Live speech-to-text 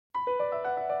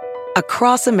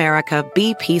Across America,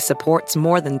 BP supports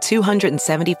more than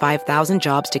 275,000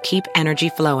 jobs to keep energy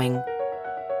flowing.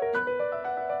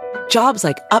 Jobs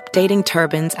like updating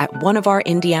turbines at one of our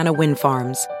Indiana wind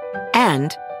farms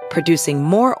and producing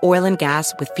more oil and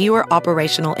gas with fewer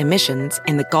operational emissions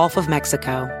in the Gulf of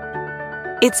Mexico.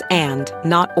 It's and,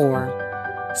 not or.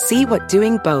 See what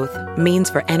doing both means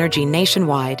for energy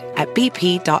nationwide at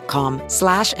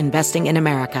bp.com/investing in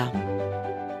America.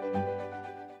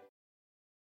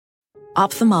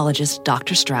 Ophthalmologist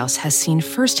Dr. Strauss has seen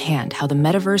firsthand how the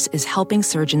metaverse is helping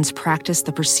surgeons practice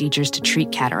the procedures to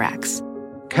treat cataracts.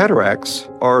 Cataracts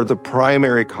are the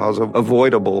primary cause of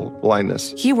avoidable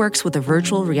blindness. He works with a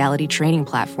virtual reality training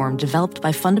platform developed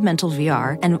by Fundamental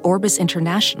VR and Orbis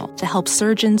International to help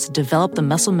surgeons develop the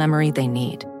muscle memory they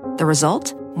need. The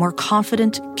result? More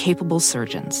confident, capable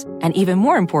surgeons. And even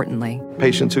more importantly,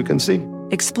 patients who can see.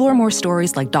 Explore more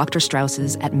stories like Dr.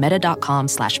 Strauss's at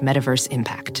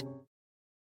meta.com/metaverseimpact.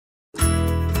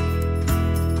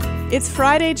 It's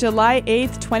Friday, July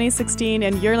 8th, 2016,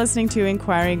 and you're listening to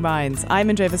Inquiring Minds. I'm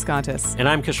Indre Viscontis. And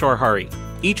I'm Kishore Hari.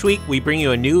 Each week, we bring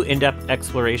you a new in-depth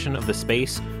exploration of the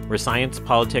space where science,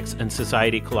 politics, and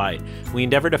society collide. We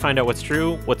endeavor to find out what's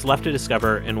true, what's left to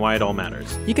discover, and why it all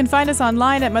matters. You can find us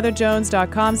online at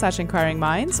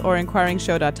motherjones.com/inquiringminds or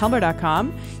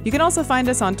inquiringshow.tumblr.com. You can also find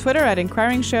us on Twitter at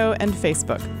Inquiring Show and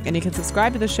Facebook. And you can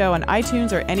subscribe to the show on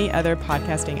iTunes or any other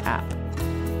podcasting app.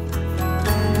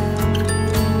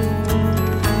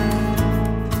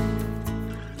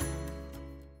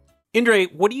 Indre,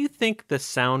 what do you think the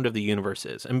sound of the universe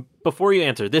is? And before you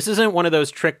answer, this isn't one of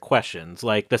those trick questions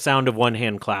like the sound of one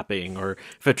hand clapping or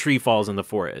if a tree falls in the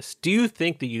forest. Do you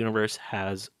think the universe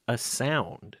has a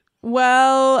sound?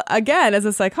 Well, again, as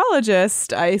a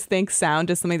psychologist, I think sound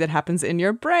is something that happens in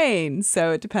your brain.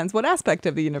 So it depends what aspect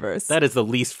of the universe. That is the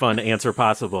least fun answer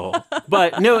possible.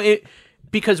 But no,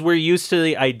 because we're used to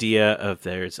the idea of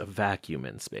there's a vacuum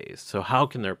in space. So how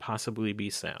can there possibly be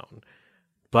sound?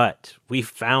 But we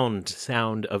found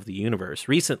sound of the universe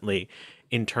recently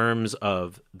in terms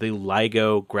of the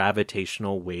LIGO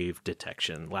gravitational wave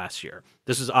detection last year.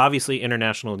 This is obviously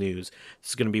international news. This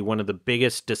is going to be one of the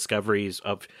biggest discoveries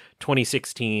of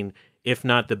 2016, if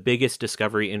not the biggest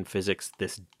discovery in physics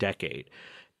this decade,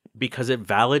 because it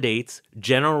validates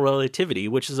general relativity,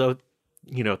 which is a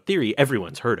theory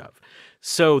everyone's heard of.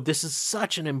 So this is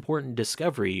such an important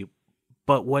discovery.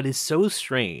 But what is so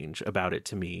strange about it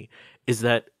to me is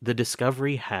that the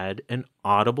discovery had an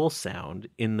audible sound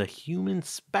in the human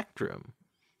spectrum.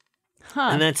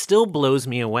 And that still blows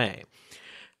me away.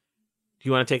 Do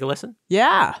you want to take a listen?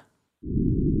 Yeah.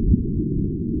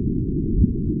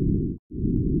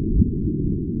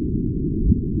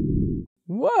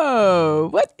 Whoa,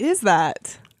 what is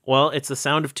that? Well, it's the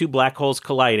sound of two black holes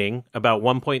colliding about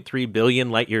 1.3 billion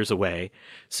light years away.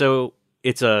 So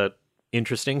it's a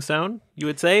interesting sound, you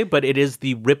would say, but it is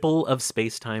the ripple of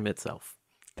space-time itself.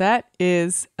 That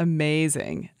is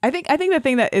amazing. I think the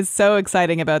thing that is so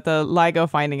exciting about the LIGO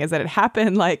finding is that it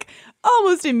happened like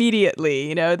almost immediately.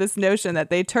 You know, this notion that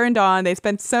they turned on, they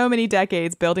spent so many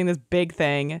decades building this big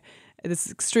thing,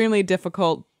 this extremely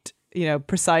difficult,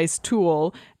 precise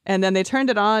tool, and then they turned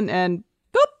it on and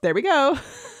boop, there we go.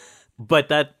 But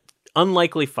that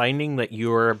unlikely finding that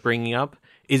you're bringing up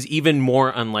is even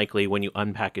more unlikely when you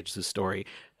unpackage the story.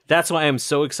 That's why I'm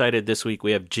so excited this week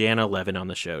we have Janna Levin on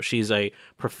the show. She's a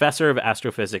professor of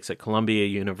astrophysics at Columbia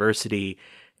University,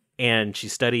 and she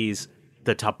studies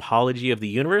the topology of the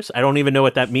universe. I don't even know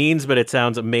what that means, but it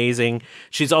sounds amazing.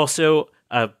 She's also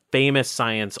a famous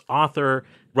science author,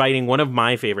 writing one of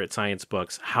my favorite science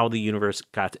books, How the Universe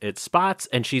Got Its Spots,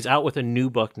 and she's out with a new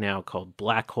book now called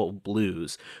Black Hole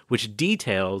Blues, which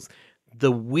details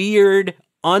the weird,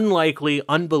 unlikely,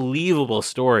 unbelievable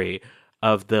story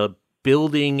of the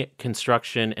building,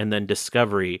 construction, and then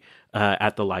discovery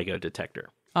at the LIGO detector.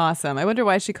 Awesome. I wonder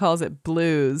why she calls it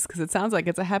blues, because it sounds like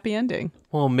it's a happy ending.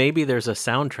 Well, maybe there's a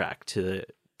soundtrack to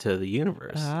the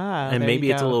universe. And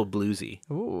maybe it's a little bluesy.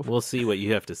 Ooh. We'll see what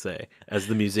you have to say as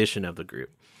the musician of the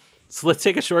group. So let's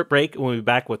take a short break, and we'll be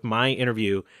back with my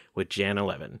interview with Janna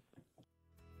Levin.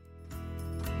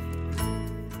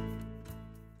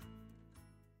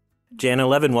 Janna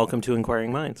Levin, welcome to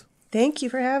Inquiring Minds. Thank you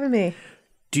for having me.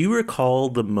 Do you recall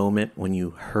the moment when you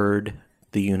heard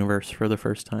the universe for the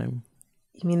first time?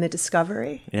 You mean the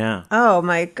discovery? Yeah. Oh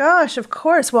my gosh, of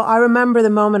course. Well, I remember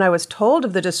the moment I was told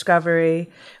of the discovery,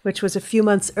 which was a few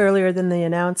months earlier than the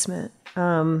announcement.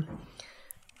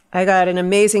 I got an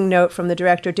amazing note from the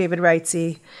director, David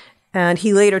Reitze, and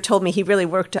he later told me he really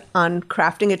worked on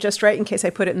crafting it just right in case I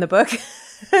put it in the book.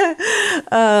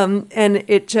 And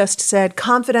it just said,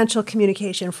 confidential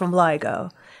communication from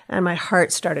LIGO. And my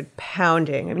heart started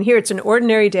pounding. I mean, here it's an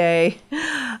ordinary day.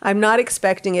 I'm not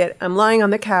expecting it. I'm lying on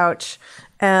the couch,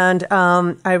 and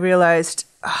I realized,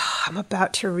 I'm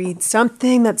about to read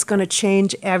something that's going to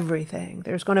change everything.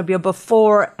 There's going to be a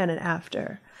before and an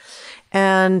after.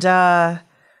 And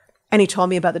he told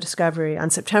me about the discovery. On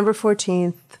September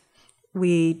 14th,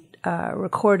 we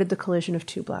recorded the collision of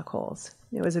two black holes.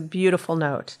 It was a beautiful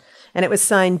note. And it was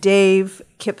signed Dave,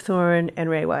 Kip Thorne, and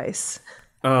Ray Weiss.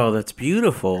 Oh, that's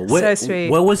beautiful. So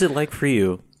sweet. What was it like for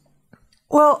you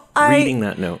reading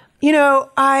that note? You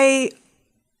know, I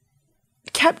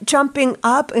kept jumping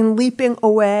up and leaping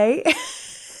away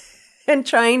and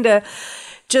trying to,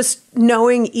 just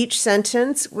knowing each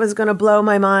sentence was going to blow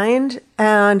my mind.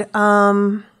 And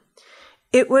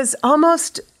it was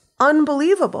almost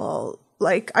unbelievable.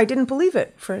 Like, I didn't believe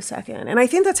it for a second. And I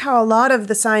think that's how a lot of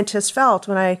the scientists felt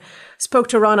when I spoke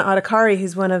to Rana Adhikari,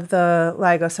 who's one of the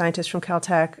LIGO scientists from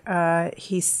Caltech.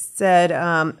 He said,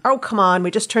 oh, come on,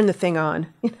 we just turned the thing on.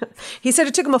 He said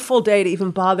it took him a full day to even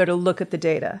bother to look at the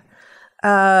data.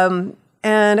 And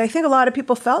I think a lot of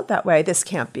people felt that way. This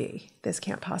can't be. This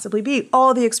can't possibly be.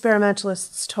 All the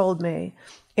experimentalists told me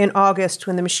in August,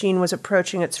 when the machine was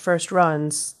approaching its first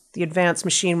runs, the advanced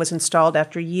machine was installed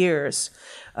after years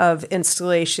of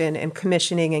installation and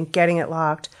commissioning and getting it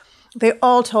locked. They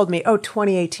all told me,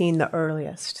 2018, the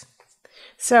earliest.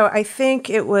 So I think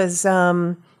it was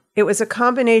a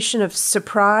combination of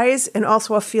surprise and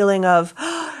also a feeling of,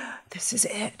 this is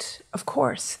it. Of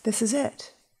course, this is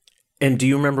it. And do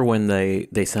you remember when they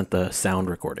sent the sound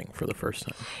recording for the first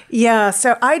time? Yeah,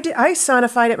 so I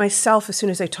sonified it myself as soon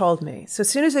as they told me. So as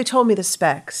soon as they told me the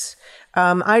specs,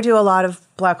 I do a lot of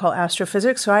black hole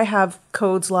astrophysics, so I have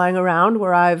codes lying around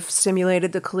where I've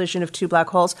simulated the collision of two black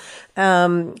holes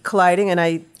colliding, and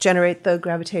I generate the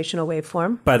gravitational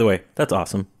waveform. By the way, that's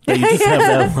awesome. That you just have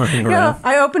that lying around. Yeah,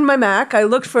 I opened my Mac. I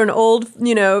looked for an old,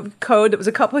 code that was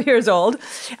a couple of years old.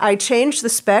 I changed the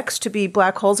specs to be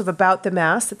black holes of about the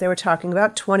mass that they were talking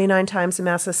about, 29 times the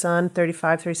mass of the sun,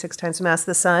 36 times the mass of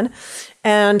the sun,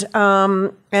 and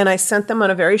I sent them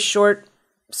on a very short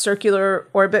circular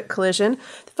orbit collision.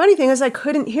 The funny thing is I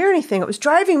couldn't hear anything. It was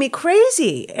driving me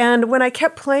crazy. And when I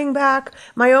kept playing back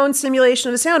my own simulation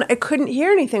of the sound, I couldn't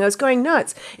hear anything. I was going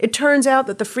nuts. It turns out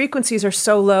that the frequencies are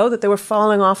so low that they were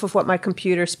falling off of what my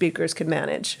computer speakers could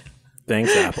manage.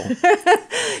 Thanks, Apple.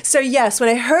 So yes, when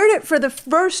I heard it for the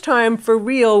first time for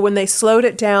real, when they slowed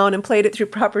it down and played it through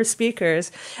proper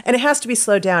speakers, and it has to be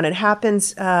slowed down. It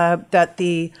happens that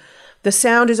the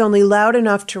sound is only loud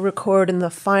enough to record in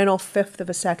the final fifth of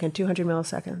a second, 200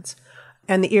 milliseconds,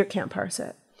 and the ear can't parse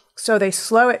it. So they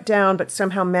slow it down, but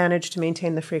somehow manage to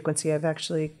maintain the frequency. I've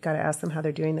actually got to ask them how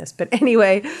they're doing this. But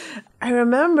anyway, I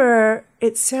remember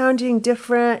it sounding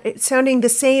different, it sounding the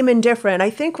same and different. I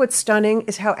think what's stunning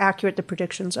is how accurate the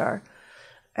predictions are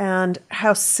and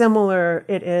how similar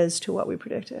it is to what we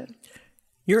predicted.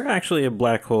 You're actually a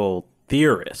black hole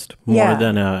theorist more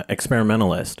than an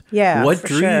experimentalist. Yeah, what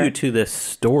drew sure. you to this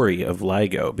story of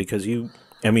LIGO? Because you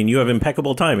have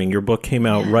impeccable timing. Your book came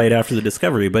out right after the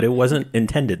discovery, but it wasn't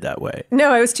intended that way.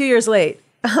 No, I was 2 years late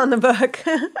on the book.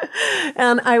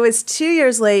 And I was 2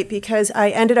 years late because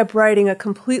I ended up writing a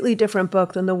completely different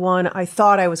book than the one I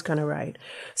thought I was going to write.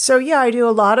 So yeah, I do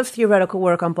a lot of theoretical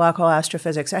work on black hole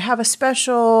astrophysics. I have a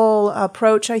special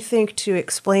approach, I think, to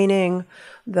explaining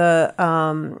the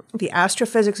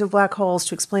astrophysics of black holes,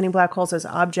 to explaining black holes as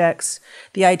objects,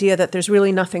 the idea that there's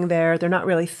really nothing there. They're not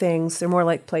really things. They're more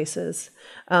like places.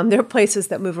 They're places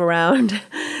that move around.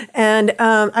 And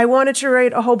I wanted to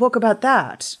write a whole book about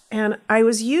that. And I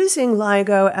was using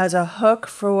LIGO as a hook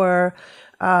for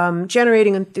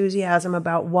generating enthusiasm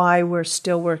about why we're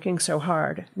still working so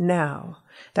hard now,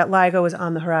 that LIGO is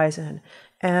on the horizon.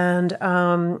 And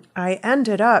I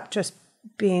ended up just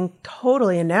being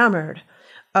totally enamored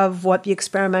of what the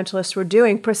experimentalists were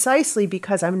doing, precisely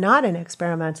because I'm not an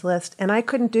experimentalist and I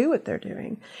couldn't do what they're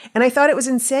doing. And I thought it was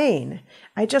insane.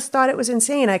 I just thought it was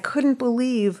insane. I couldn't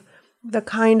believe the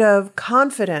kind of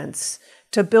confidence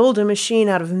to build a machine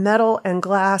out of metal and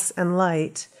glass and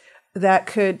light that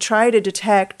could try to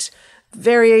detect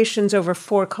variations over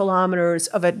 4 kilometers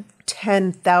of a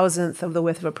 10,000th of the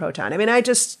width of a proton. I mean,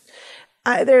 it's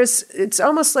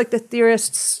almost like the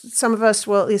theorists, some of us,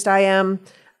 well, at least I am,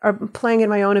 are playing in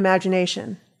my own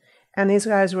imagination. And these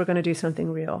guys were going to do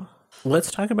something real.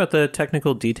 Let's talk about the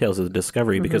technical details of the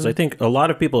discovery, because I think a lot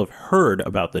of people have heard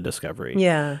about the discovery,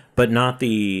 but not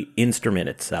the instrument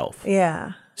itself.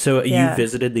 Yeah. So you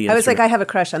visited the instrument. I was like, I have a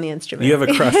crush on the instrument. You have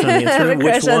a crush on the instrument?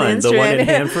 Which one? The one in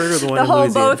Hanford or the one in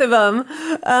Louisiana? Both of them.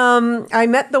 I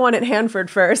met the one at Hanford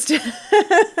first.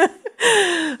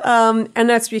 And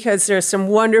that's because there's some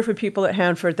wonderful people at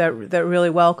Hanford that really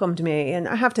welcomed me. And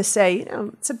I have to say,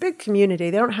 it's a big community.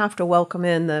 They don't have to welcome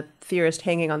in the theorist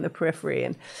hanging on the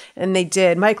periphery. And they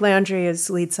did. Mike Landry is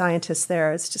lead scientist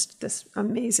there. It's just this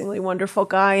amazingly wonderful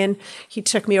guy. And he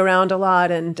took me around a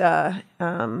lot. And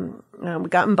we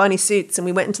got in bunny suits and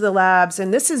we went into the labs.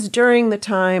 And this is during the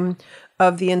time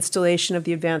of the installation of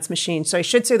the advanced machine. So I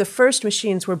should say the first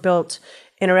machines were built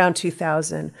in around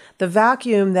 2000. The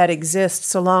vacuum that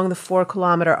exists along the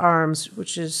 4-kilometer arms,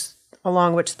 which is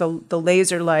along which the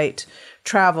laser light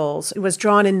travels, it was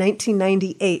drawn in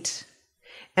 1998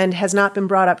 and has not been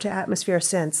brought up to atmosphere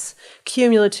since.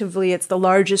 Cumulatively, it's the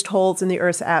largest holes in the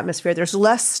Earth's atmosphere. There's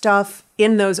less stuff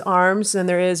in those arms than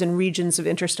there is in regions of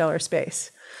interstellar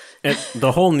space. And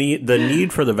the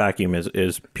need for the vacuum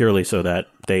is purely so that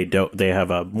they have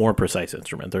a more precise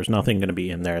instrument. There's nothing going to be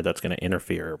in there that's going to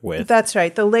interfere with. That's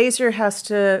right. The laser has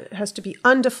to be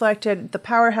undeflected. The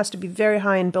power has to be very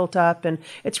high and built up, and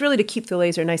it's really to keep the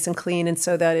laser nice and clean, and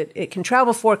so that it can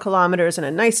travel 4 kilometers in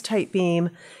a nice tight beam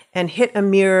and hit a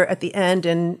mirror at the end,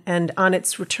 and on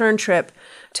its return trip,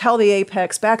 tell the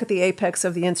apex, back at the apex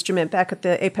of the instrument, back at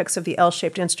the apex of the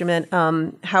L-shaped instrument,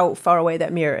 how far away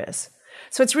that mirror is.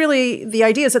 So it's really, the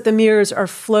idea is that the mirrors are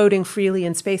floating freely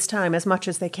in space-time as much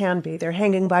as they can be. They're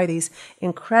hanging by these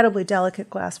incredibly delicate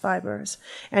glass fibers.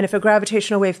 And if a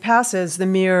gravitational wave passes, the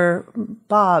mirror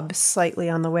bobs slightly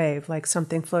on the wave, like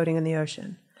something floating in the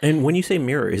ocean. And when you say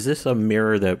mirror, is this a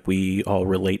mirror that we all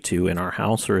relate to in our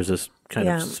house, or is this kind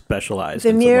of specialized?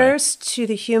 The mirrors to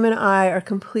the human eye are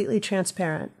completely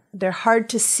transparent. They're hard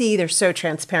to see. They're so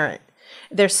transparent.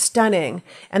 They're stunning.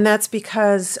 And that's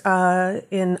because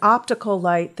in optical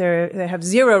light, they have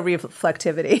zero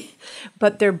reflectivity,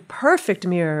 but they're perfect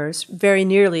mirrors, very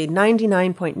nearly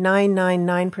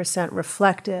 99.999%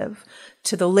 reflective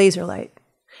to the laser light.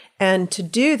 And to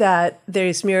do that,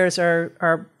 these mirrors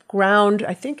are ground,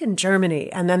 I think, in Germany,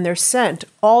 and then they're sent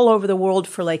all over the world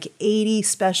for like 80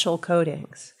 special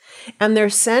coatings. And they're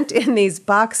sent in these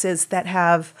boxes that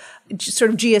have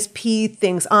sort of GSP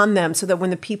things on them so that when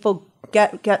the people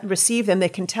receive them, they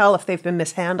can tell if they've been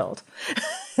mishandled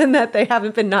and that they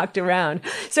haven't been knocked around.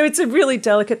 So it's a really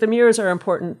delicate, the mirrors are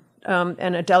important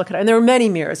and a delicate, and there are many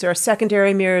mirrors. There are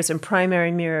secondary mirrors and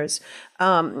primary mirrors.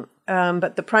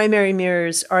 But the primary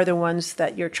mirrors are the ones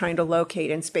that you're trying to locate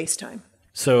in space-time.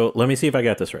 So let me see if I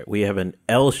got this right. We have an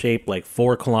L-shaped, like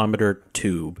 4-kilometer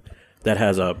tube that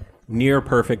has a near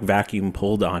perfect vacuum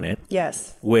pulled on it.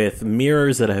 Yes. With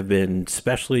mirrors that have been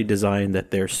specially designed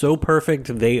that they're so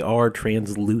perfect they are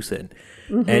translucent.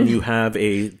 Mm-hmm. And you have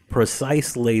a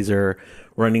precise laser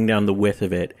running down the width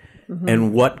of it. Mm-hmm.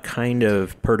 And what kind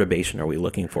of perturbation are we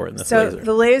looking for in this laser? So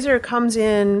the laser comes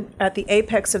in at the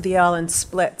apex of the L and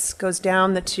splits, goes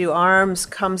down the two arms,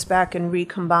 comes back and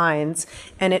recombines,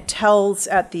 and it tells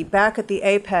back at the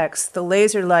apex, the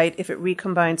laser light, if it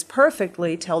recombines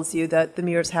perfectly, tells you that the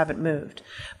mirrors haven't moved.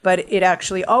 But it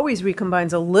actually always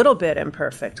recombines a little bit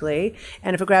imperfectly,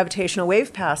 and if a gravitational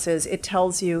wave passes, it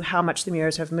tells you how much the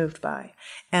mirrors have moved by.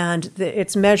 And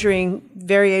it's measuring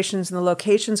variations in the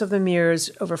locations of the mirrors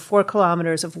over 4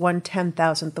 kilometers of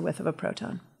 1/10,000th the width of a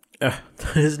proton. That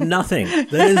is nothing.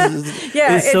 That is,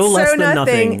 it's so less than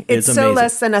nothing. It's so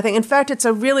less than nothing. In fact, it's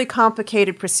a really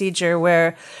complicated procedure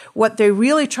where what they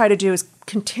really try to do is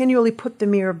continually put the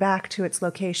mirror back to its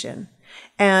location.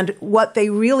 And what they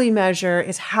really measure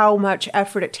is how much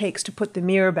effort it takes to put the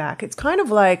mirror back. It's kind of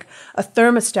like a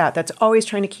thermostat that's always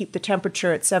trying to keep the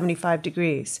temperature at 75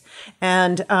 degrees.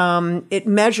 And it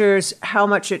measures how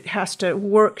much it has to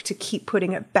work to keep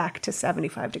putting it back to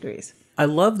 75 degrees. I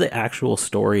love the actual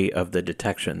story of the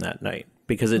detection that night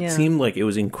because it seemed like it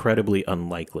was incredibly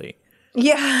unlikely.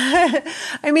 Yeah.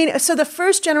 I mean, so the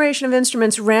first generation of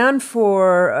instruments ran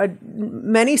for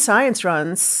many science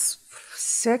runs,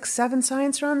 6, 7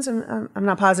 science runs, I'm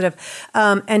not positive,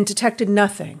 and detected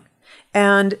nothing.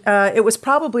 And it was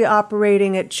probably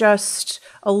operating at just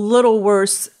a little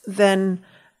worse than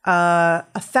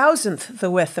 1,000th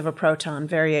the width of a proton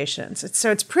variations.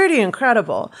 So it's pretty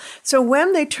incredible. So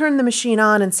when they turned the machine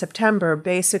on in September,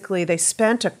 basically they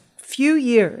spent a few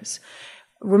years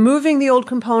removing the old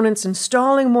components,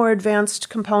 installing more advanced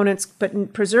components,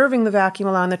 but preserving the vacuum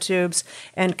along the tubes,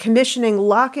 and commissioning,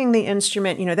 locking the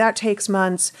instrument. That takes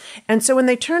months. And so when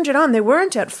they turned it on, they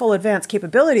weren't at full advanced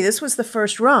capability. This was the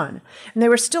first run. And they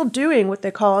were still doing what they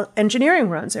call engineering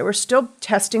runs. They were still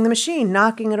testing the machine,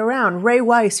 knocking it around. Ray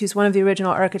Weiss, who's one of the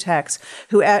original architects,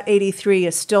 who at 83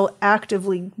 is still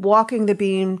actively walking the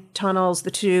beam tunnels, the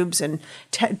tubes, and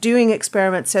doing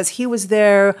experiments, says he was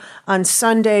there on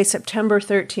Sunday, September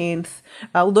 13th,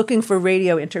 looking for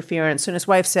radio interference. And his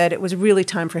wife said it was really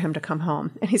time for him to come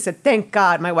home. And he said, thank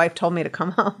God my wife told me to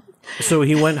come home. So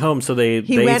he went home, so they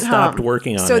stopped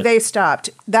working on it. So they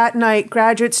stopped. That night,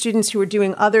 graduate students who were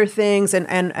doing other things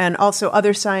and also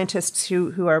other scientists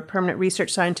who are permanent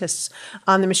research scientists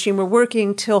on the machine were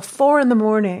working till 4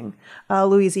 a.m,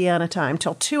 Louisiana time,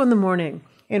 till 2 a.m.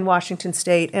 in Washington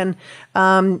State. And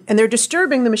they're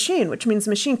disturbing the machine, which means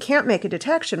the machine can't make a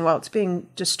detection while it's being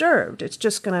disturbed. It's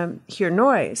just going to hear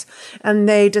noise. And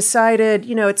they decided,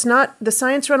 it's not, the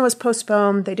science run was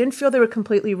postponed. They didn't feel they were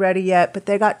completely ready yet, but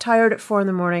they got tired at 4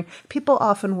 a.m. People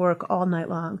often work all night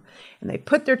long. And they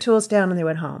put their tools down and they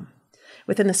went home.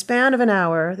 Within the span of an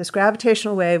hour, this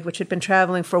gravitational wave, which had been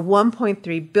traveling for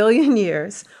 1.3 billion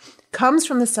years, comes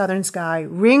from the southern sky,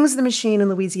 rings the machine in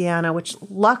Louisiana, which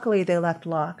luckily they left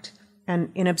locked and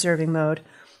in observing mode.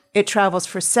 It travels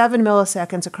for 7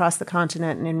 milliseconds across the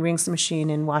continent and rings the machine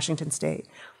in Washington State.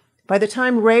 By the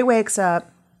time Ray wakes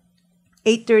up,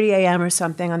 8:30 a.m. or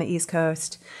something on the East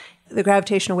Coast, the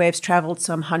gravitational waves traveled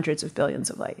some hundreds of billions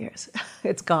of light years.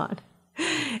 It's gone.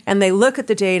 And they look at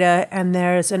the data, and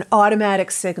there's an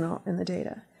automatic signal in the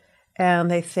data.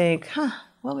 And they think,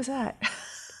 what was that?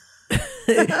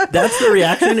 That's the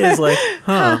reaction, is like,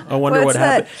 I wonder what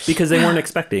happened. That? Because they weren't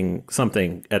expecting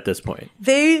something at this point.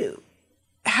 They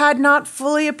had not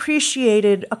fully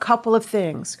appreciated a couple of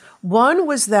things. One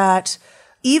was that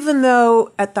even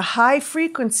though at the high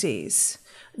frequencies,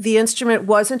 the instrument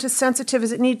wasn't as sensitive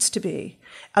as it needs to be,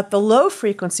 at the low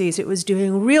frequencies, it was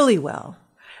doing really well.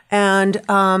 And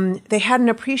they hadn't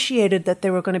appreciated that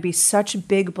there were going to be such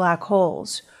big black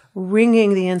holes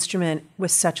ringing the instrument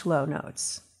with such low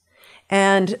notes.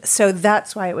 And so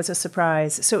that's why it was a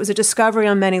surprise. So it was a discovery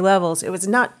on many levels. It was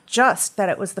not just that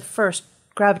it was the first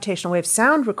gravitational wave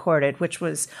sound recorded, which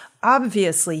was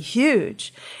obviously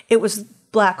huge. It was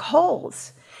black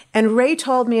holes. And Ray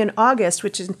told me in August,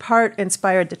 which in part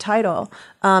inspired the title,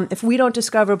 if we don't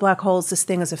discover black holes, this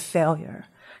thing is a failure.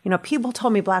 People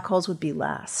told me black holes would be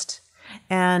last.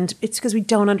 And it's because we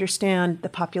don't understand the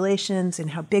populations and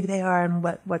how big they are and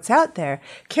what's out there.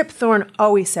 Kip Thorne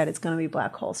always said it's going to be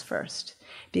black holes first,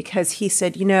 because he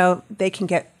said, they can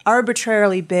get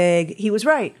arbitrarily big. He was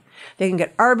right. They can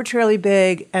get arbitrarily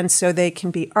big, and so they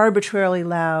can be arbitrarily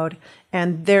loud,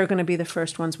 and they're going to be the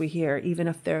first ones we hear, even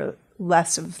if they're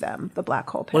less of them, the black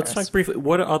hole pairs. Let's talk briefly.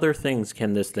 What other things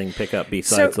can this thing pick up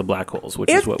besides the black holes, which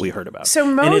is what we heard about? So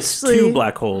mostly, and it's two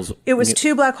black holes. It was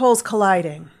two black holes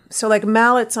colliding. So like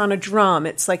mallets on a drum,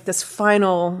 it's like this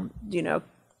final,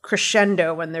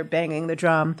 crescendo when they're banging the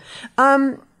drum.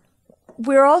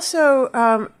 We're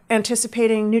also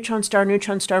anticipating neutron-star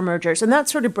mergers, and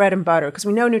that's sort of bread and butter, because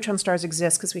we know neutron stars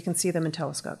exist because we can see them in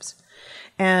telescopes.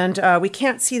 And we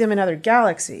can't see them in other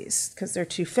galaxies because they're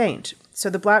too faint. So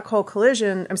the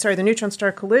the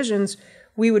neutron-star collisions,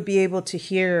 we would be able to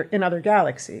hear in other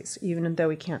galaxies, even though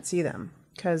we can't see them,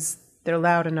 because they're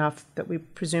loud enough that we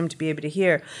presume to be able to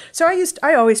hear. So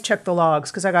I always check the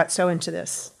logs, because I got so into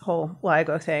this whole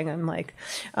LIGO thing. I'm like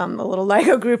a little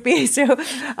LIGO groupie. So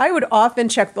I would often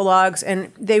check the logs,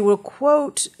 and they will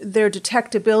quote their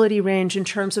detectability range in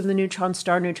terms of the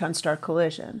neutron-star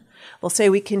collision. They'll say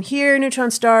we can hear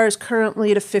neutron stars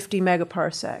currently at 50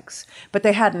 megaparsecs, but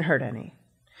they hadn't heard any,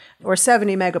 or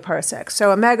 70 megaparsecs.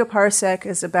 So a megaparsec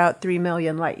is about 3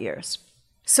 million light years.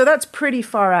 So that's pretty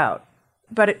far out.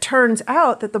 But it turns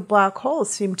out that the black holes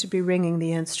seem to be ringing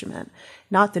the instrument,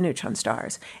 not the neutron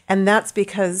stars. And that's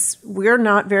because we're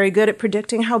not very good at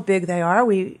predicting how big they are.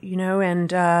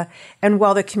 And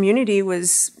while the community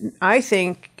was, I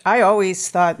always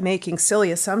thought, making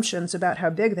silly assumptions about how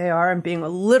big they are and being a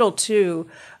little too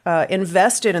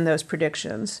invested in those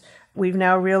predictions, we've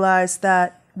now realized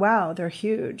that, wow, they're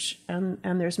huge. And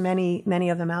there's many, many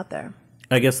of them out there.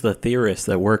 I guess the theorists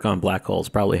that work on black holes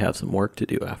probably have some work to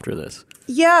do after this.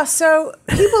 Yeah, so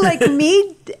people like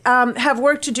me have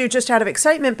work to do just out of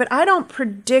excitement, but I don't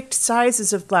predict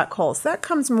sizes of black holes. That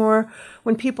comes more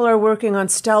when people are working on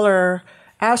stellar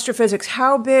astrophysics.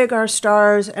 How big are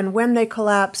stars, and when they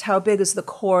collapse, how big is the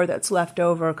core that's left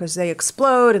over, because they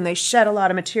explode and they shed a lot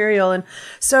of material. And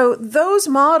so those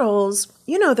models,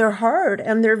 they're hard,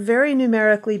 and they're very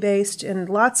numerically based in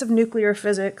lots of nuclear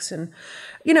physics. And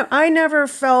I never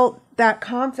felt that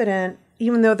confident,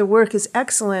 even though the work is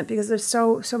excellent, because there's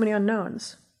so many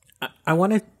unknowns. I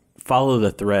want to follow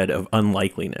the thread of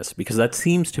unlikeliness, because that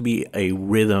seems to be a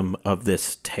rhythm of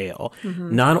this tale.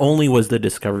 Mm-hmm. Not only was the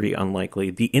discovery unlikely,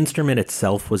 the instrument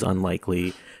itself was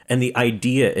unlikely, and the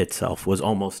idea itself was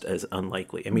almost as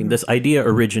unlikely. I mean, this idea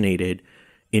originated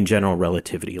in general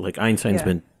relativity. Like Einstein's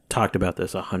been talked about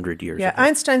this 100 years Yeah, ago.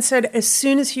 Einstein said as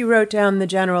soon as he wrote down the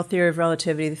general theory of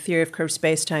relativity, the theory of curved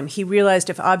spacetime, he realized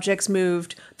if objects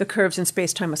moved, the curves in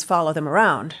spacetime must follow them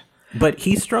around. But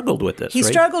he struggled with this, He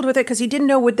right? struggled with it because he didn't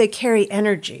know, would they carry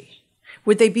energy?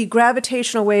 Would they be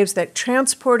gravitational waves that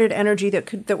transported energy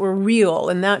that were real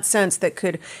in that sense, that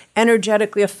could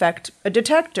energetically affect a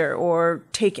detector or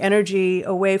take energy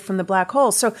away from the black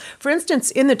holes? So, for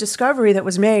instance, in the discovery that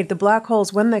was made, the black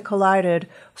holes, when they collided,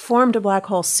 formed a black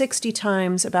hole 60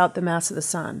 times about the mass of the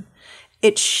sun.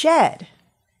 It shed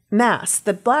mass.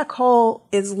 The black hole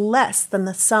is less than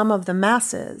the sum of the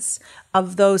masses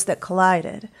of those that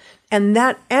collided. And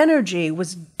that energy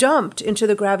was dumped into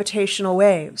the gravitational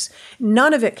waves.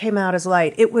 None of it came out as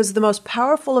light. It was the most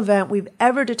powerful event we've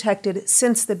ever detected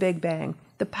since the Big Bang.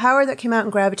 The power that came out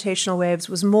in gravitational waves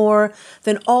was more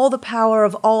than all the power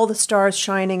of all the stars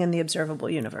shining in the observable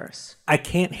universe. I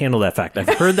can't handle that fact. I've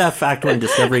heard that fact when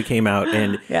Discovery came out,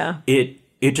 and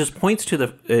it just points to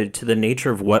the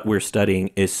nature of what we're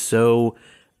studying is so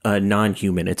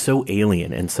non-human. It's so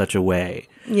alien in such a way.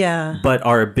 Yeah. But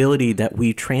our ability that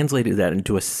we translated that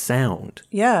into a sound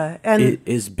and it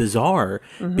is bizarre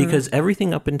because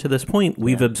everything up until this point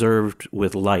we've observed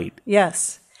with light.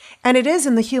 Yes. And it is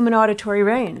in the human auditory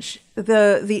range.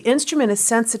 The instrument is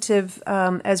sensitive,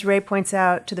 as Ray points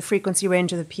out, to the frequency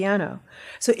range of the piano.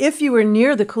 So if you were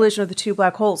near the collision of the two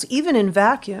black holes, even in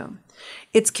vacuum,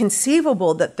 it's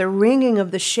conceivable that the ringing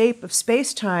of the shape of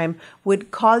space-time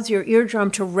would cause your eardrum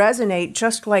to resonate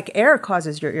just like air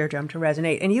causes your eardrum to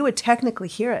resonate, and you would technically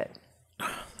hear it.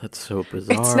 That's so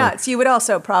bizarre. It's nuts. You would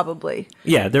also probably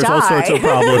there's die. all sorts of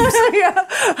problems. Yeah.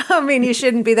 I mean, you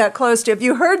shouldn't be that close to. If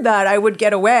you heard that, I would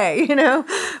get away,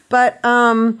 But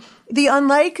the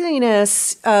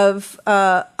unlikeliness of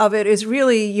it is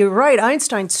really, you're right,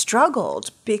 Einstein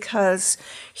struggled because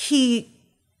he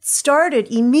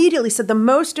immediately said the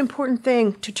most important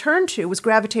thing to turn to was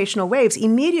gravitational waves.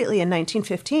 Immediately in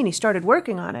 1915, he started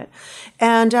working on it.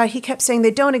 And he kept saying,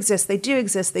 they don't exist, they do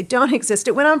exist, they don't exist.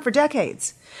 It went on for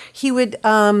decades. He would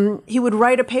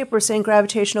write a paper saying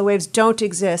gravitational waves don't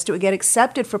exist. It would get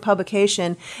accepted for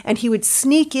publication, and he would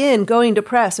sneak in, going to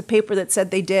press, a paper that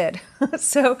said they did.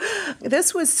 So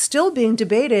this was still being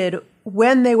debated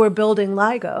when they were building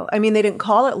LIGO. I mean, they didn't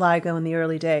call it LIGO in the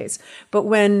early days, but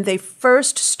when they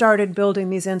first started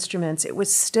building these instruments, it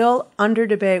was still under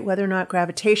debate whether or not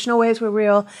gravitational waves were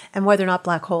real and whether or not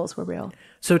black holes were real.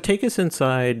 So take us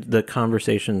inside the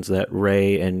conversations that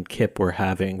Ray and Kip were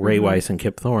having, Ray Weiss and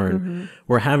Kip Thorne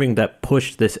were having, that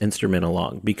pushed this instrument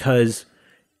along. Because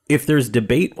if there's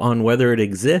debate on whether it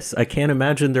exists, I can't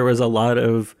imagine there was a lot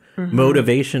of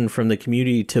motivation from the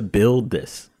community to build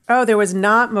this. Oh, there was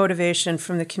not motivation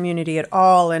from the community at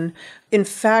all. And in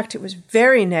fact, it was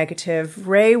very negative.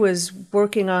 Ray was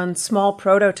working on small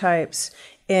prototypes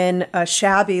in a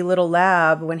shabby little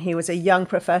lab when he was a young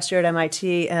professor at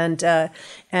MIT,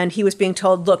 and he was being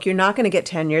told, look, you're not going to get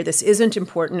tenure. This isn't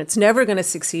important. It's never going to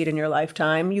succeed in your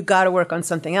lifetime. You got to work on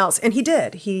something else. And he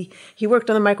did. He worked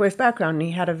on the microwave background, and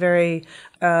he had a very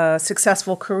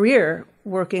successful career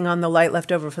working on the light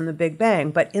left over from the Big Bang.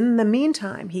 But in the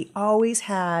meantime, he always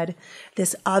had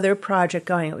this other project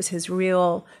going. It was his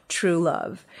real, true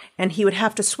love. And he would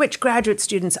have to switch graduate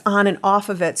students on and off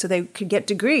of it so they could get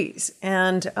degrees.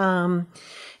 And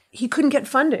he couldn't get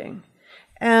funding.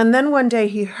 And then one day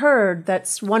he heard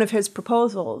that one of his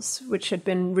proposals, which had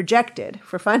been rejected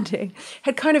for funding,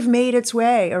 had kind of made its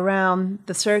way around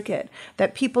the circuit,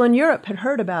 that people in Europe had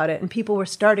heard about it, and people were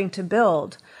starting to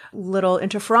build little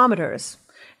interferometers.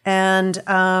 And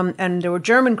there were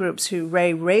German groups who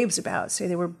Ray raves about, say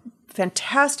they were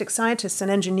fantastic scientists and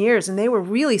engineers, and they were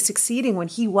really succeeding when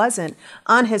he wasn't,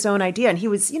 on his own idea. And he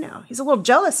was, he's a little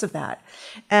jealous of that.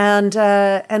 And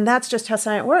that's just how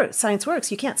science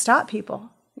works. You can't stop people,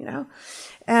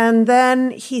 And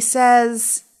then he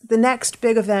says the next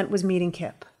big event was meeting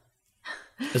Kip.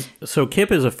 So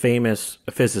Kip is a famous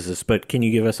physicist, but can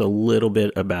you give us a little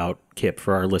bit about Kip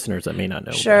for our listeners that may not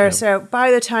know? Sure. So by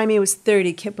the time he was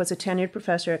 30, Kip was a tenured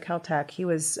professor at Caltech. He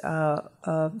was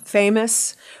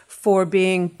famous for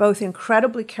being both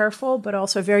incredibly careful, but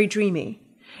also very dreamy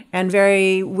and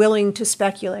very willing to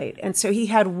speculate. And so he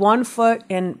had one foot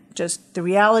in just the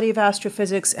reality of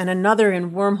astrophysics and another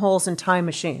in wormholes and time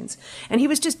machines. And he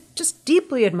was just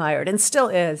deeply admired, and still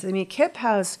is. I mean, Kip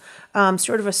has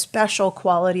sort of a special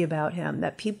quality about him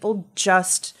that people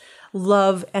just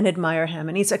love and admire him.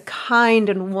 And he's a kind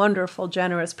and wonderful,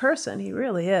 generous person. He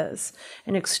really is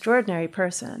an extraordinary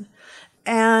person.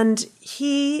 And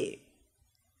he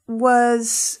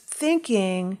was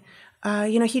thinking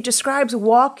he describes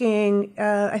walking,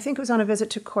 I think it was on a visit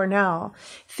to Cornell,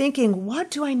 thinking, what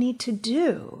do I need to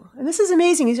do? And this is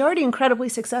amazing. He's already incredibly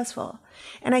successful.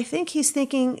 And I think he's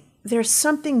thinking, there's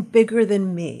something bigger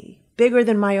than me, bigger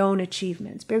than my own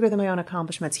achievements, bigger than my own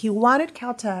accomplishments. He wanted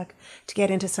Caltech to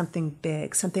get into something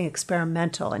big, something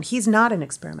experimental, and he's not an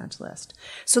experimentalist.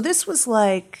 So this was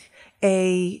like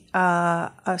a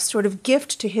sort of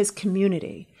gift to his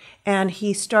community. And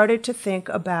he started to think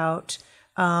about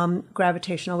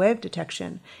gravitational wave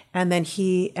detection. And then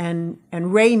he and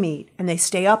Ray meet, and they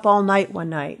stay up all night one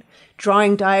night,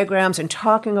 drawing diagrams and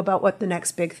talking about what the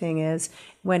next big thing is,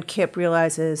 when Kip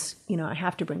realizes, I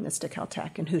have to bring this to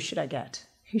Caltech, and who should I get?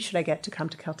 Who should I get to come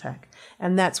to Caltech?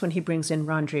 And that's when he brings in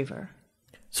Ron Drever.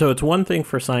 So it's one thing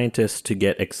for scientists to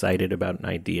get excited about an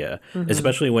idea,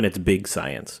 especially when it's big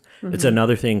science. It's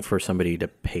another thing for somebody to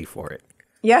pay for it.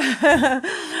 Yeah,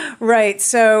 right.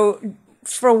 So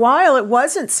for a while, it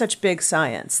wasn't such big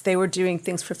science. They were doing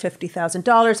things for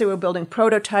 $50,000. They were building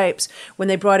prototypes. When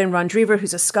they brought in Ron Drever,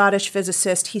 who's a Scottish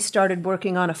physicist, he started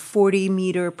working on a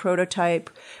 40-meter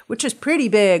prototype, which is pretty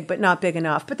big, but not big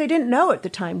enough. But they didn't know at the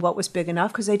time what was big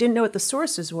enough because they didn't know what the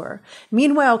sources were.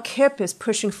 Meanwhile, Kip is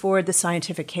pushing forward the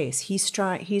scientific case. He's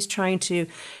trying to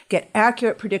get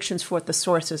accurate predictions for what the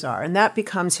sources are. And that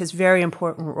becomes his very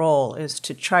important role, is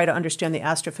to try to understand the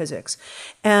astrophysics.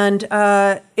 And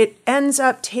it ends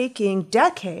up taking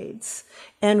decades.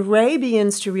 And Ray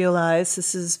begins to realize,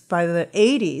 this is by the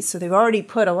 80s, so they've already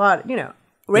put a lot,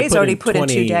 Ray's already put in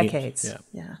 2 decades.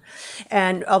 Yeah.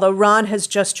 And although Ron has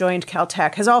just joined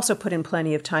Caltech, has also put in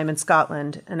plenty of time in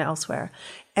Scotland and elsewhere.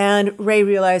 And Ray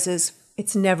realizes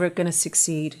it's never going to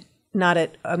succeed. Not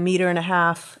at 1.5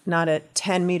 meters, not at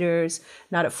 10 meters,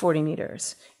 not at 40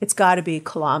 meters. It's got to be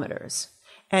kilometers.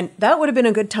 And that would have been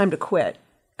a good time to quit.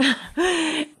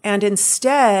 And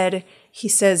instead, he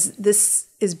says, this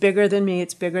is bigger than me,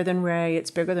 it's bigger than Ray,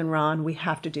 it's bigger than Ron, we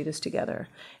have to do this together.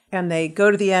 And they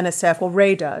go to the NSF, well,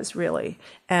 Ray does, really,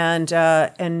 and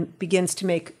begins to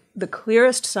make the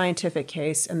clearest scientific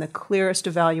case and the clearest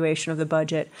evaluation of the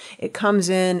budget. It comes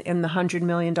in the $100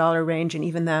 million range, and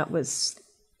even that was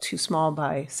too small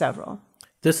by several.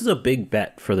 This is a big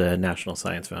bet for the National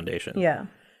Science Foundation. Yeah.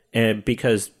 And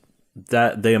because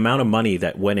that the amount of money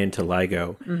that went into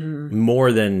LIGO,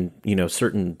 more than,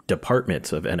 certain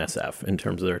departments of NSF in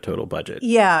terms of their total budget.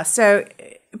 Yeah. So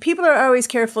people are always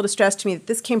careful to stress to me that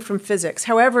this came from physics.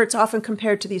 However, it's often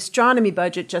compared to the astronomy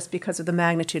budget just because of the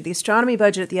magnitude. The astronomy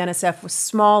budget at the NSF was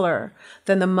smaller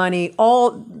than the money,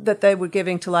 all that they were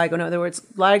giving to LIGO. In other words,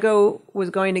 LIGO was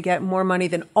going to get more money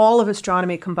than all of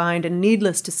astronomy combined, and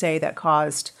needless to say, that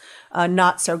caused a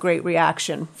not so great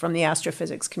reaction from the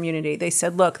astrophysics community. They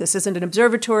said, look, this isn't an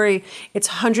observatory. It's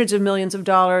hundreds of millions of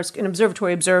dollars. An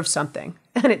observatory observes something,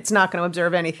 and it's not going to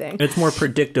observe anything. It's more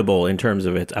predictable in terms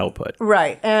of its output.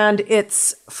 Right. And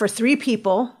it's for 3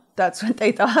 people. That's what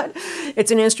they thought.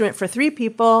 It's an instrument for 3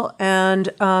 people, and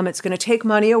it's going to take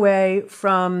money away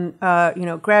from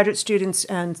graduate students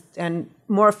and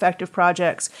more effective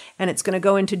projects, and it's going to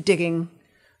go into digging,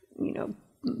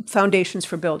 foundations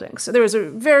for buildings. So there was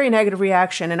a very negative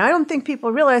reaction. And I don't think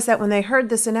people realized that when they heard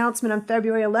this announcement on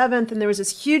February 11th, and there was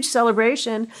this huge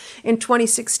celebration in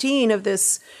 2016 of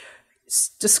this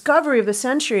discovery of the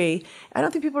century. I don't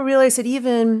think people realized that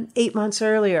even 8 months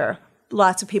earlier,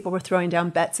 lots of people were throwing down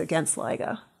bets against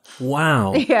LIGO.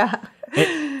 Wow. Yeah.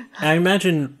 I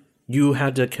imagine you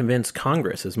had to convince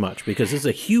Congress as much because it's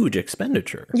a huge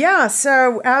expenditure. Yeah.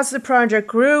 So as the project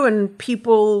grew and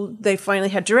they finally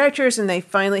had directors and they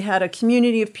finally had a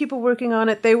community of people working on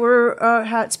it, they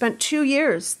had spent 2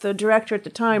 years, the director at the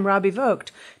time, Robbie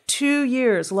Vogt, 2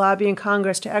 years lobbying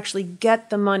Congress to actually get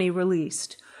the money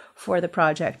released for the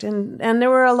project. And there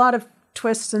were a lot of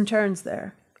twists and turns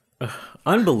there.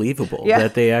 Unbelievable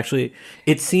that they actually,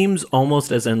 it seems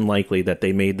almost as unlikely that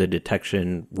they made the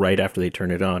detection right after they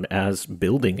turned it on as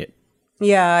building it.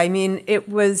 Yeah, I mean, it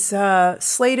was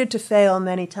slated to fail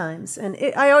many times. And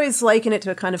I always liken it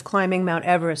to a kind of climbing Mount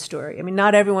Everest story. I mean,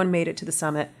 not everyone made it to the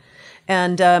summit.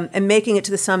 And making it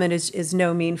to the summit is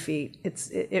no mean feat.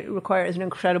 It requires an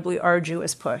incredibly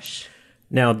arduous push.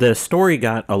 Now, the discovery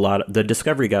got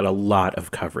a lot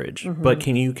of coverage, but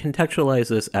can you contextualize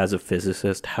this as a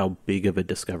physicist, how big of a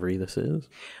discovery this is?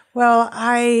 Well,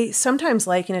 I sometimes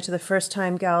liken it to the first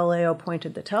time Galileo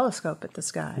pointed the telescope at the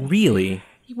sky. Really?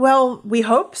 Well, we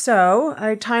hope so.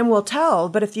 Time will tell.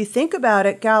 But if you think about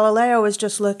it, Galileo was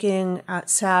just looking at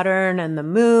Saturn and the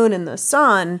moon and the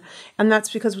sun, and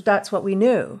that's because that's what we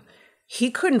knew. He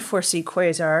couldn't foresee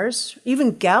quasars.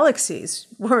 Even galaxies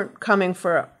weren't coming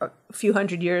for a few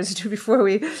hundred years before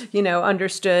we,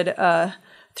 understood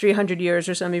 300 years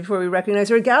or something before we recognize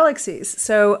there were galaxies.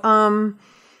 So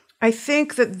I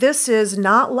think that this is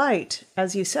not light,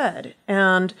 as you said,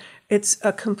 and it's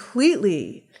a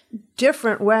completely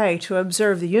different way to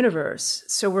observe the universe.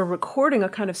 So we're recording a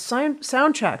kind of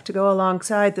soundtrack to go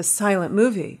alongside the silent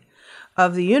movie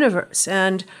of the universe.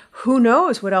 And who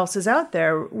knows what else is out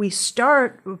there? We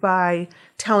start by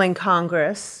telling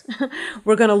Congress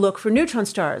we're going to look for neutron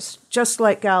stars, just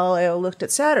like Galileo looked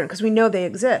at Saturn, because we know they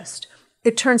exist.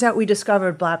 It turns out we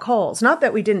discovered black holes. Not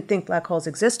that we didn't think black holes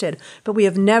existed, but we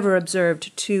have never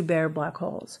observed two bare black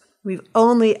holes. We've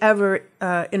only ever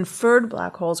inferred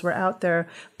black holes were out there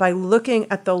by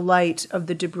looking at the light of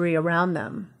the debris around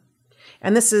them.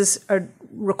 And this is a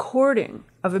recording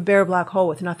of a bare black hole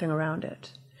with nothing around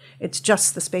it. It's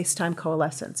just the space-time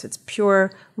coalescence. It's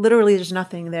pure, literally there's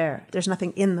nothing there. There's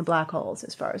nothing in the black holes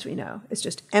as far as we know. It's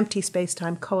just empty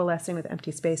space-time coalescing with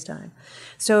empty space-time.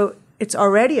 So it's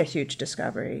already a huge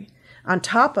discovery on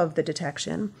top of the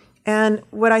detection. And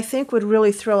what I think would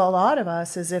really thrill a lot of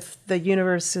us is if the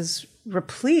universe is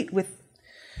replete with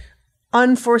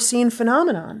unforeseen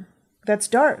phenomenon that's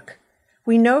dark.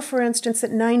 We know, for instance,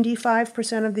 that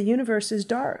 95% of the universe is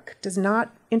dark, does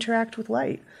not interact with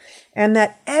light, and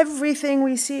that everything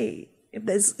we see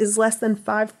is less than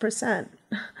 5%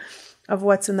 of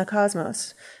what's in the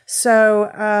cosmos.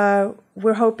 So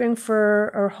we're hoping for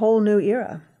a whole new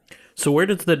era. So where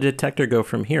does the detector go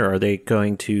from here? Are they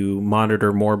going to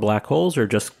monitor more black holes or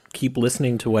just keep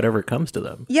listening to whatever comes to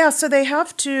them? Yeah, so they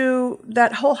have to,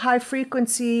 that whole high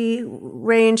frequency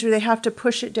range, they have to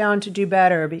push it down to do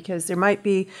better because there might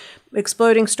be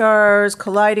exploding stars,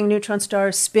 colliding neutron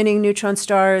stars, spinning neutron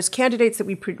stars, candidates that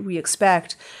we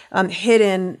expect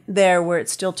hidden there where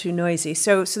it's still too noisy.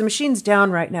 So the machine's down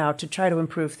right now to try to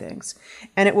improve things.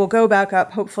 And it will go back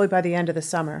up hopefully by the end of the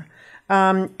summer.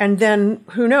 And then,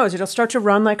 who knows, it'll start to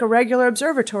run like a regular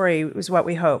observatory is what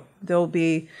we hope. There'll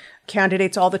be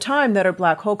candidates all the time that are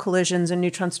black hole collisions and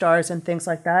neutron stars and things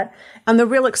like that. And the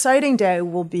real exciting day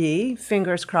will be,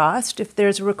 fingers crossed, if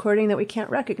there's a recording that we can't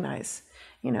recognize.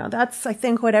 You know, that's, I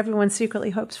think, what everyone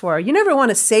secretly hopes for. You never want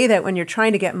to say that when you're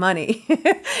trying to get money.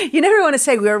 You never want to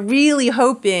say we're really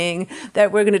hoping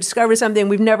that we're going to discover something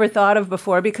we've never thought of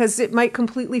before because it might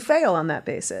completely fail on that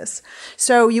basis.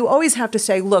 So you always have to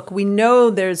say, look, we know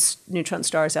there's neutron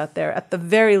stars out there. At the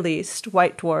very least,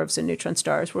 white dwarfs and neutron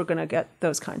stars, we're going to get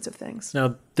those kinds of things.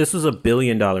 Now, this was $1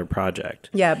 billion project.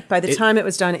 Yeah, by the time it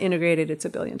was done integrated, it's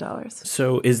 $1 billion.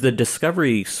 So is the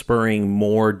discovery spurring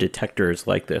more detectors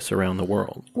like this around the world?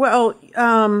 Well,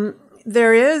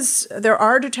 there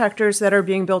are detectors that are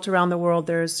being built around the world.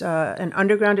 There's an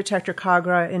underground detector,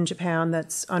 Kagra, in Japan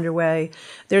that's underway.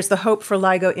 There's the Hope for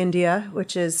LIGO India,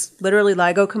 which is literally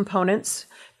LIGO components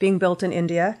being built in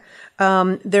India.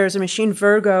 There's a machine,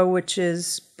 Virgo, which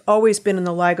has always been in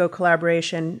the LIGO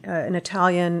collaboration, an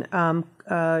Italian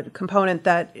component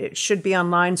that it should be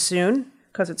online soon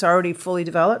because it's already fully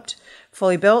developed,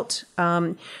 fully built.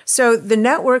 So the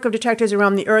network of detectors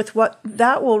around the Earth, what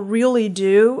that will really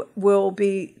do will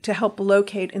be to help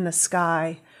locate in the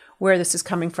sky where this is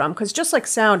coming from. Because just like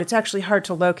sound, it's actually hard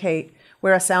to locate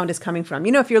where a sound is coming from.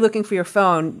 You know, if you're looking for your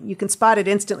phone, you can spot it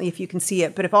instantly if you can see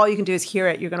it. But if all you can do is hear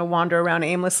it, you're going to wander around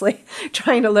aimlessly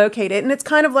trying to locate it. And it's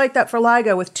kind of like that for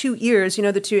LIGO with two ears, you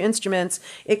know, the two instruments.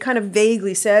 It kind of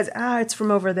vaguely says, it's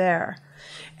from over there.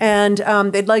 And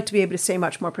they'd like to be able to say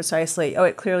much more precisely,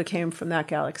 it clearly came from that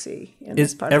galaxy.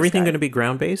 Is everything going to be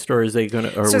ground-based, or is they going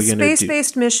to? So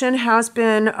space-based mission has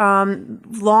been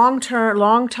long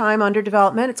time under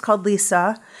development. It's called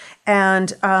LISA,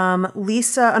 and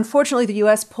LISA. Unfortunately, the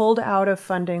U.S. pulled out of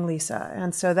funding LISA,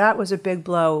 and so that was a big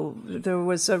blow. There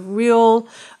was a real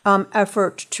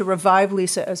effort to revive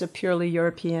LISA as a purely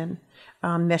European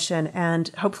mission, and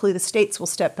hopefully the states will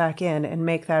step back in and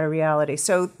make that a reality.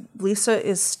 So LISA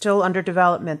is still under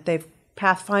development.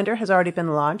 Pathfinder has already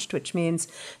been launched, which means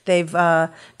they've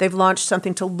launched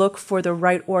something to look for the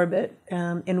right orbit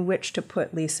in which to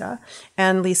put LISA.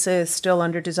 And LISA is still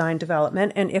under design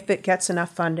development. And if it gets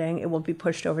enough funding, it will be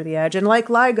pushed over the edge. And like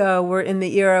LIGO, we're in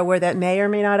the era where that may or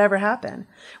may not ever happen.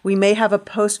 We may have a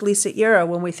post-LISA era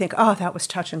when we think, that was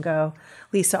touch and go.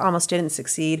 LISA almost didn't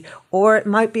succeed. Or it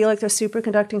might be like the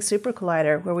superconducting super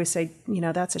collider where we say,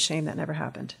 that's a shame that never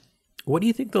happened. What do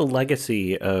you think the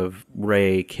legacy of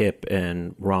Ray, Kip,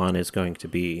 and Ron is going to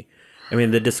be? I mean,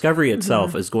 the discovery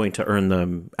itself is going to earn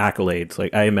them accolades.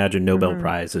 Like, I imagine Nobel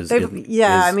Prize is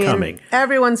coming.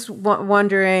 Everyone's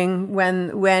wondering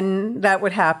when that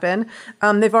would happen.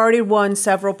 They've already won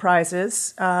several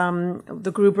prizes.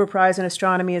 The Gruber Prize in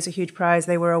Astronomy is a huge prize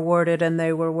they were awarded, and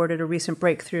they were awarded a recent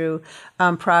breakthrough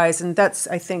prize. And that's,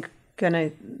 I think, going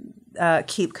to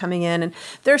keep coming in, and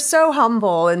they're so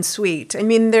humble and sweet. I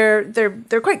mean, they're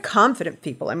quite confident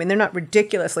people. I mean, they're not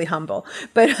ridiculously humble.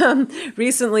 But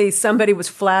recently, somebody was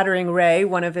flattering Ray,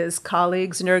 one of his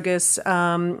colleagues, Nergis,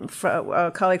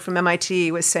 a colleague from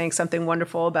MIT, was saying something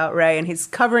wonderful about Ray, and he's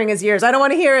covering his ears. I don't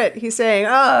want to hear it. He's saying,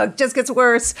 "Oh, it just gets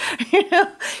worse."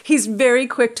 He's very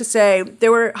quick to say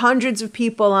there were hundreds of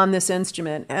people on this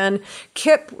instrument, and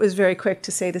Kip was very quick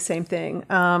to say the same thing.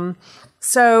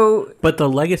 But the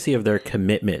legacy of their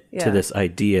commitment to this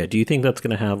idea, do you think that's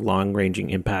going to have long-ranging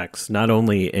impacts, not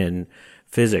only in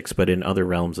physics, but in other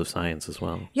realms of science as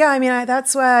well? Yeah, I mean,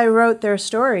 that's why I wrote their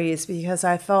stories, because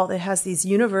I felt it has these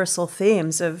universal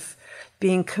themes of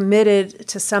being committed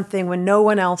to something when no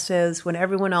one else is, when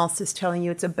everyone else is telling you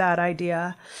it's a bad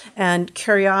idea, and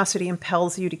curiosity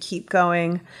impels you to keep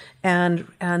going, and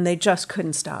they just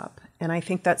couldn't stop. And I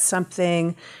think that's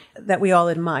something that we all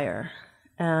admire.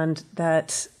 And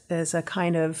that is a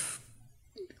kind of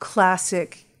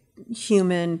classic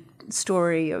human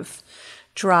story of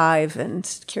drive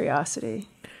and curiosity.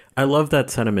 I love that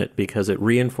sentiment because it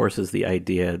reinforces the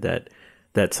idea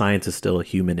that science is still a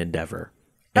human endeavor.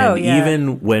 And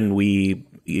even when we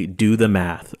do the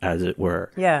math, as it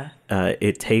were,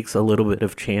 it takes a little bit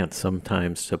of chance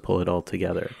sometimes to pull it all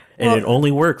together. And it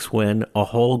only works when a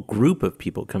whole group of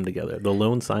people come together. The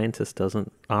lone scientist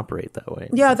doesn't operate that way.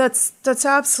 Yeah, that's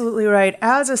absolutely right.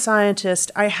 As a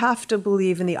scientist, I have to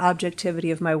believe in the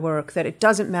objectivity of my work, that it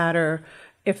doesn't matter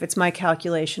if it's my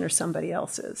calculation or somebody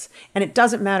else's. And it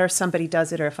doesn't matter if somebody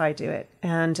does it or if I do it.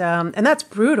 And that's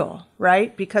brutal,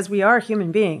 right? Because we are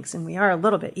human beings and we are a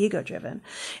little bit ego-driven.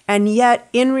 And yet,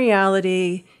 in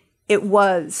reality, it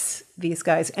was these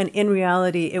guys. And in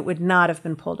reality, it would not have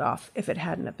been pulled off if it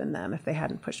hadn't have been them, if they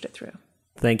hadn't pushed it through.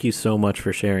 Thank you so much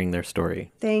for sharing their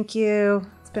story. Thank you.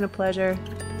 It's been a pleasure.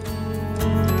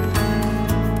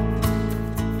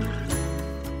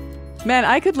 Man,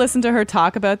 I could listen to her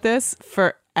talk about this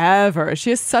forever. She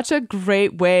has such a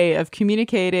great way of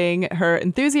communicating her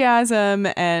enthusiasm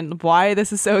and why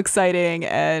this is so exciting.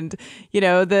 And, you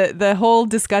know, the whole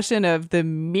discussion of the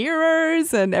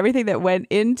mirrors and everything that went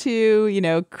into, you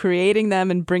know, creating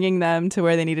them and bringing them to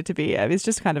where they needed to be. It's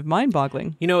just kind of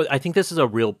mind-boggling. You know, I think this is a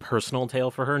real personal tale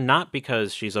for her, not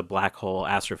because she's a black hole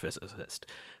astrophysicist,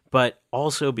 but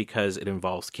also because it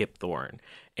involves Kip Thorne.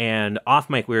 And off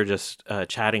mic, we were just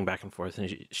chatting back and forth,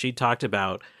 and she talked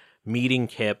about meeting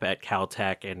Kip at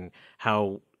Caltech and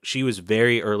how she was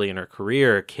very early in her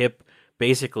career. Kip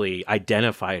basically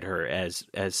identified her as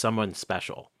someone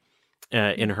special,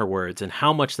 in her words, and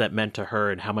how much that meant to her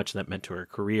and how much that meant to her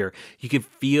career. You could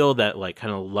feel that like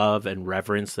kind of love and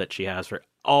reverence that she has for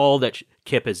all that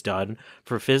Kip has done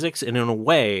for physics. And in a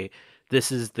way,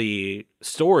 this is the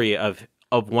story of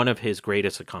one of his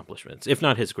greatest accomplishments, if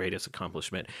not his greatest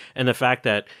accomplishment. And the fact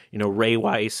that, you know, Ray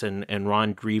Weiss and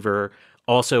Ron Drever,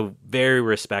 also very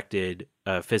respected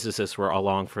physicists, were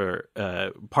along for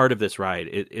part of this ride.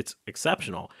 It's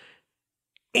exceptional.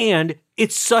 And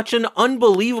it's such an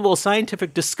unbelievable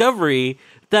scientific discovery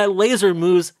that laser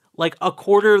moves like a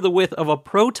quarter of the width of a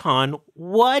proton.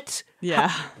 What?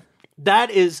 Yeah.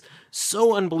 That is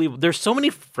so unbelievable. There's so many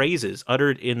phrases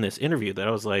uttered in this interview that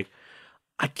I was like,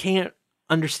 I can't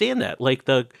understand that. Like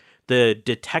the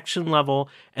detection level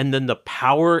and then the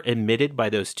power emitted by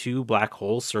those two black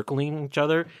holes circling each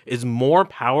other is more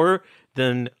power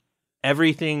than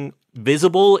everything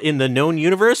visible in the known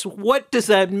universe. What does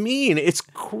that mean? It's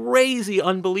crazy,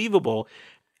 unbelievable.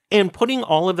 And putting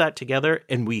all of that together,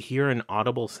 and we hear an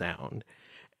audible sound.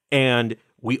 And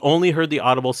we only heard the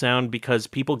audible sound because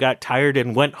people got tired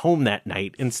and went home that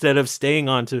night instead of staying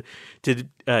on to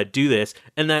do this.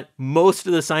 And that most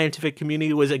of the scientific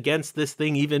community was against this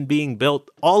thing even being built.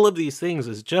 All of these things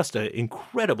is just an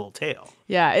incredible tale.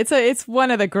 Yeah, it's one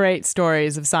of the great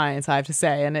stories of science, I have to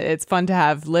say, and it's fun to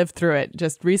have lived through it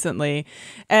just recently.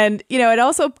 And, you know, it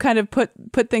also kind of put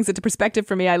things into perspective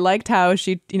for me. I liked how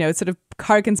she, you know, sort of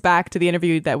harkens back to the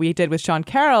interview that we did with Sean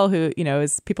Carroll, who, you know,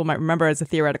 as people might remember as a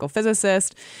theoretical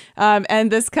physicist. And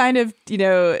this kind of, you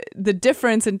know, the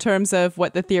difference in terms of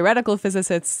what the theoretical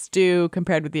physicists do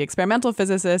compared with the experimental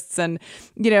physicists. And,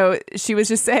 you know, she was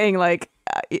just saying like,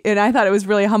 and I thought it was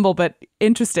really humble, but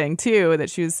interesting too, that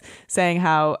she was saying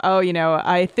how, oh, you know,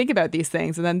 I think about these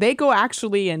things and then they go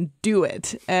actually and do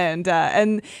it. And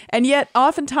yet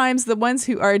oftentimes the ones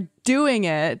who are doing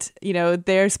it, you know,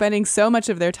 they're spending so much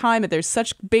of their time, and there's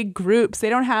such big groups, they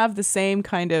don't have the same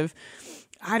kind of,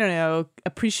 I don't know,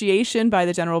 appreciation by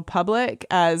the general public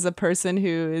as a person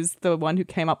who is the one who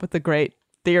came up with the great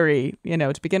theory, you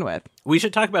know, to begin with. We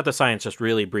should talk about the science just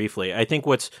really briefly. I think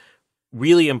what's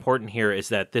really important here is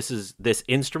that this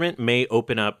instrument may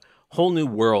open up whole new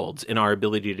worlds in our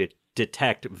ability to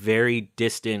detect very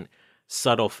distant,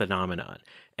 subtle phenomenon.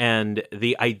 And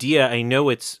the idea, I know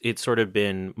it's sort of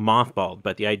been mothballed,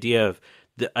 but the idea of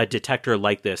a detector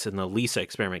like this in the LISA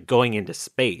experiment going into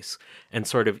space and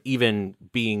sort of even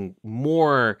being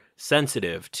more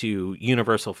sensitive to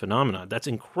universal phenomena, that's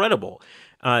incredible.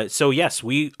 So yes,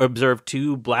 we observed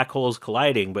 2 black holes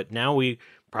colliding, but now we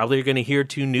probably are going to hear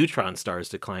 2 neutron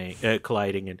stars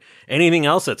colliding, and anything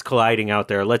else that's colliding out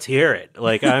there, let's hear it.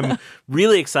 Like, I'm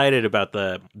really excited about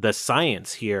the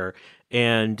science here,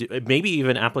 and maybe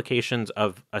even applications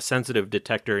of a sensitive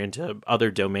detector into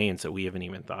other domains that we haven't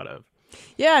even thought of.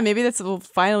 Yeah, maybe this will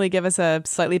finally give us a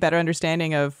slightly better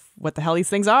understanding of what the hell these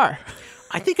things are.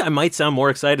 I think I might sound more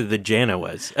excited than Jana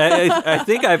was. I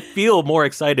think I feel more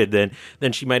excited than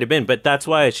she might have been, but that's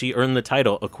why she earned the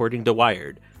title, according to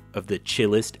Wired, of the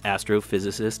chillest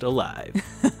astrophysicist alive.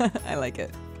 I like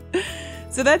it.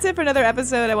 So that's it for another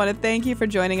episode. I want to thank you for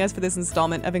joining us for this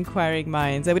installment of Inquiring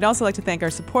Minds. I would also like to thank our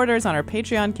supporters on our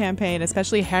Patreon campaign,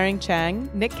 especially Herring Chang,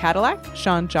 Nick Cadillac,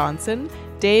 Sean Johnson,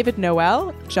 David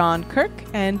Noel, John Kirk,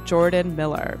 and Jordan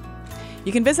Miller.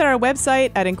 You can visit our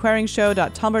website at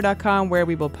inquiringshow.tumblr.com, where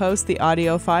we will post the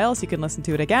audio file so you can listen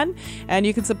to it again. And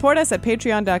you can support us at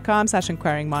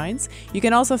patreon.com/inquiringminds. You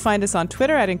can also find us on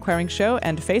Twitter at Inquiring Show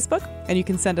and Facebook. And you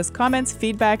can send us comments,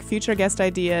 feedback, future guest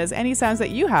ideas, any sounds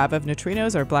that you have of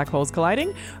neutrinos or black holes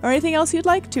colliding, or anything else you'd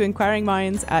like to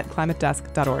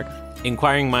inquiringminds@climatedesk.org.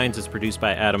 Inquiring Minds is produced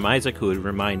by Adam Isaac, who would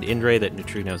remind Indre that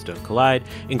neutrinos don't collide,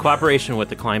 in cooperation with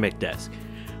the Climate Desk.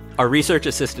 Our research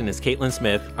assistant is Caitlin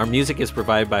Smith. Our music is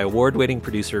provided by award-winning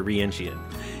producer Rian Sheehan.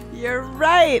 You're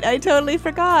right. I totally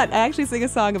forgot. I actually sing a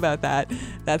song about that.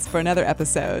 That's for another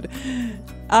episode.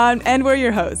 And we're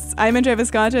your hosts. I'm Indre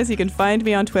Viscontas. You can find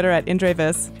me on Twitter at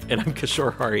IndreVis. And I'm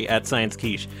Kishore Hari at Science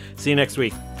Quiche. See you next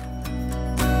week.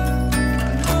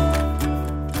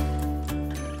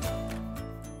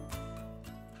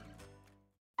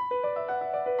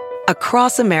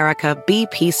 Across America,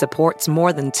 BP supports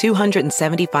more than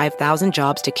 275,000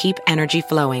 jobs to keep energy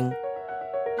flowing.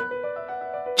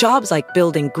 Jobs like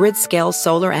building grid-scale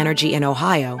solar energy in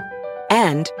Ohio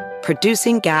and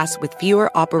producing gas with fewer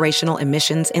operational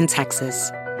emissions in Texas.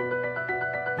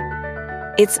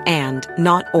 It's and,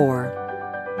 not or.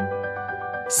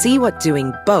 See what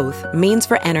doing both means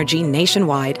for energy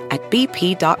nationwide at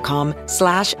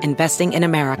bp.com/investing in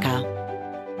America.